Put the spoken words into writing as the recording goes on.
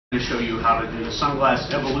To show you how to do the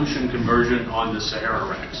Sunglass evolution conversion on the Sahara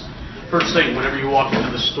racks. First thing, whenever you walk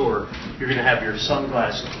into the store, you're going to have your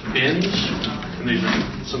Sunglass bins, and these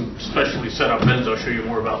are some specially set up bins I'll show you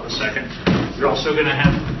more about in a second. You're also going to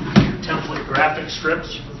have your template graphic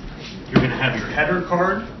strips. You're going to have your header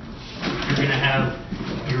card. You're going to have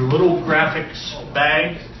your little graphics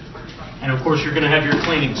bag, and of course you're going to have your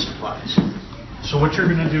cleaning supplies. So what you're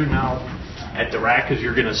going to do now at the rack is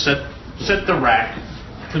you're going to set the rack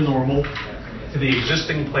to normal, to the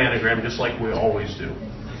existing planogram, just like we always do.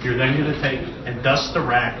 You're then going to take and dust the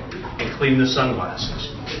rack and clean the sunglasses.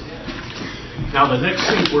 Now the next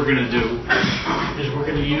thing we're going to do is we're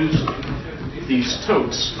going to use these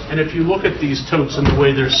totes. And if you look at these totes and the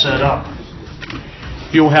way they're set up,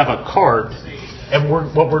 you'll have a card. And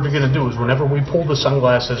what we're going to do is whenever we pull the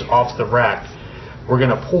sunglasses off the rack, we're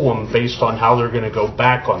going to pull them based on how they're going to go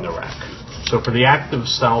back on the rack. So for the active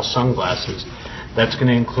style sunglasses, that's going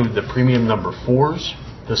to include the premium number 4s,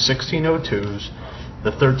 the 1602s,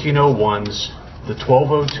 the 1301s, the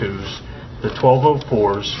 1202s, the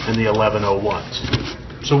 1204s, and the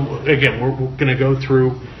 1101s. So again, we're going to go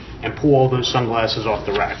through and pull all those sunglasses off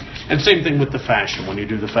the rack. And same thing with the fashion. When you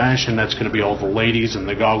do the fashion, that's going to be all the ladies and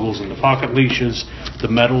the goggles and the pocket leashes. The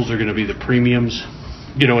metals are going to be the premiums,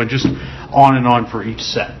 you know, and just on for each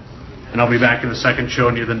set. And I'll be back in a second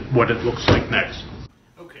showing you what it looks like next.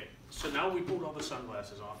 So now we pulled all the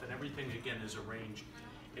sunglasses off, and everything again is arranged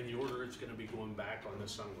in the order it's going to be going back on the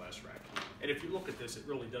sunglass rack. And if you look at this, it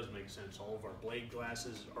really does make sense. All of our blade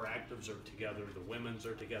glasses, our actives are together, the women's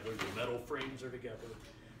are together, the metal frames are together,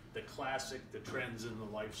 the classic, the trends, and the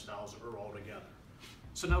lifestyles are all together.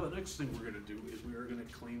 So now the next thing we're going to do is we are going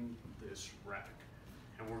to clean this rack.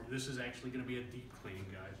 And this is actually going to be a deep cleaning,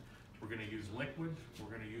 guys. We're going to use liquid, we're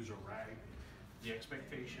going to use a rag. The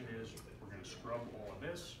expectation is we're going to scrub all of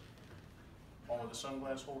this. All of the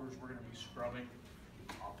sunglass holders we're going to be scrubbing.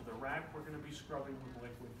 Off of the rack we're going to be scrubbing with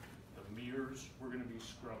liquid. The mirrors we're going to be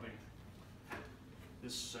scrubbing.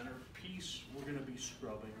 This center piece we're going to be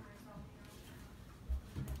scrubbing.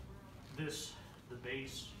 The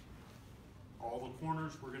base, all the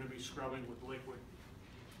corners we're going to be scrubbing with liquid.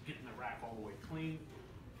 Getting the rack all the way clean.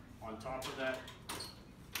 On top of that,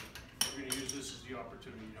 we're going to use this as the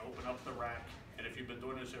opportunity to open up the rack. And if you've been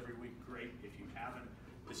doing this every week, great. If you haven't,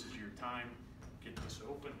 this is your time. Get this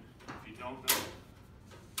open. If you don't know,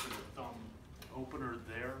 put the thumb opener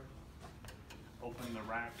there. Open the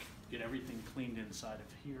rack. Get everything cleaned inside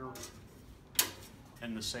of here.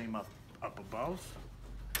 And the same up above.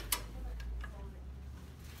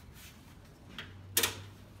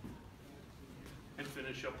 And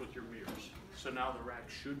finish up with your mirrors. So now the rack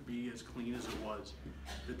should be as clean as it was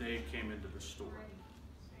the day it came into the store.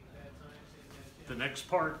 The next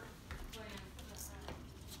part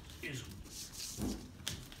is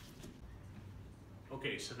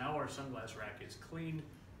okay, so now our sunglass rack is clean.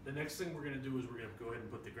 The next thing we're going to do is we're going to go ahead and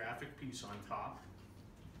put the graphic piece on top.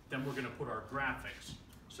 Then we're going to put our graphics.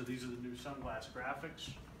 So these are the new sunglass graphics,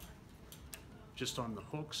 just on the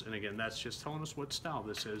hooks. And again, that's just telling us what style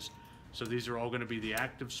this is. So these are all going to be the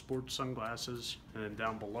active sports sunglasses. And then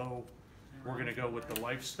down below, we're going to go with the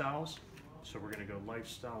lifestyles. So we're going to go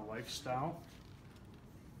lifestyle, lifestyle.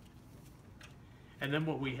 And then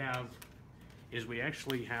what we have is we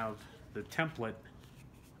actually have the template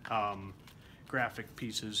graphic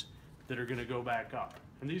pieces that are going to go back up.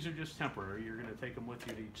 And these are just temporary. You're going to take them with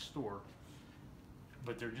you to each store.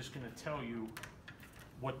 But they're just going to tell you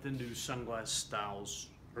what the new sunglass styles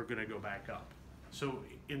are going to go back up. So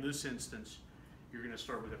in this instance, you're going to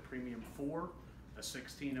start with a premium 4, a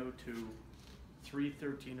 1602, 3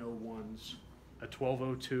 1301s, a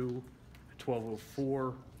 1202, a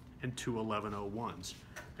 1204, and 2 1101s.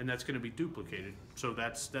 And that's going to be duplicated. So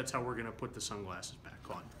that's how we're going to put the sunglasses back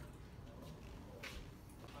on.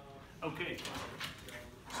 Okay,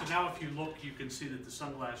 so now if you look, you can see that the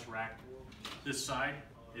sunglass rack, this side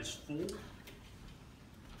is full.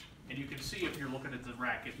 And you can see if you're looking at the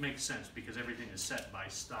rack, it makes sense because everything is set by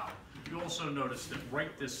style. You also notice that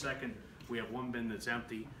right this second, we have one bin that's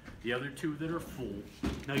empty, the other two that are full.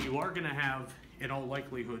 Now you are going to have, in all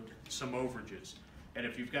likelihood, some overages. And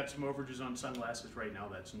if you've got some overages on sunglasses right now,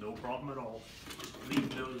 that's no problem at all. Just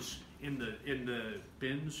leave those in the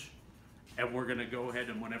bins, and we're going to go ahead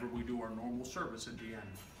and whenever we do our normal service at the end,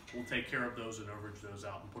 we'll take care of those and overage those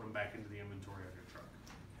out and put them back into the inventory on your truck.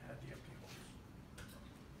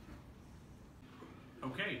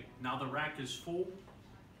 Okay, now the rack is full,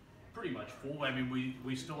 pretty much full. I mean,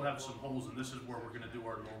 we still have some holes, and this is where we're going to do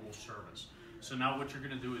our normal service. So now what you're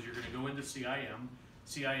going to do is you're going to go into CIM.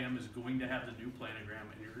 CIM is going to have the new planogram,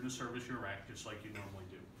 and you're going to service your rack just like you normally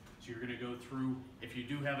do. So you're gonna go through, if you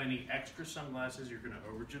do have any extra sunglasses, you're gonna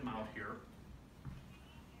overage them out here.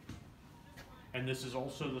 And this is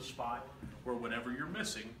also the spot where whatever you're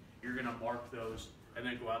missing, you're gonna mark those and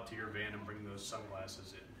then go out to your van and bring those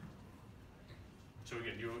sunglasses in. So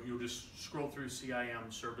again, you'll just scroll through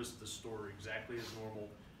CIM, service the store exactly as normal,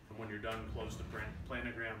 and when you're done, close the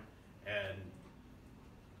planogram and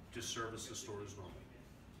just service the store as normal.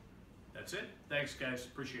 That's it. Thanks, guys.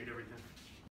 Appreciate everything.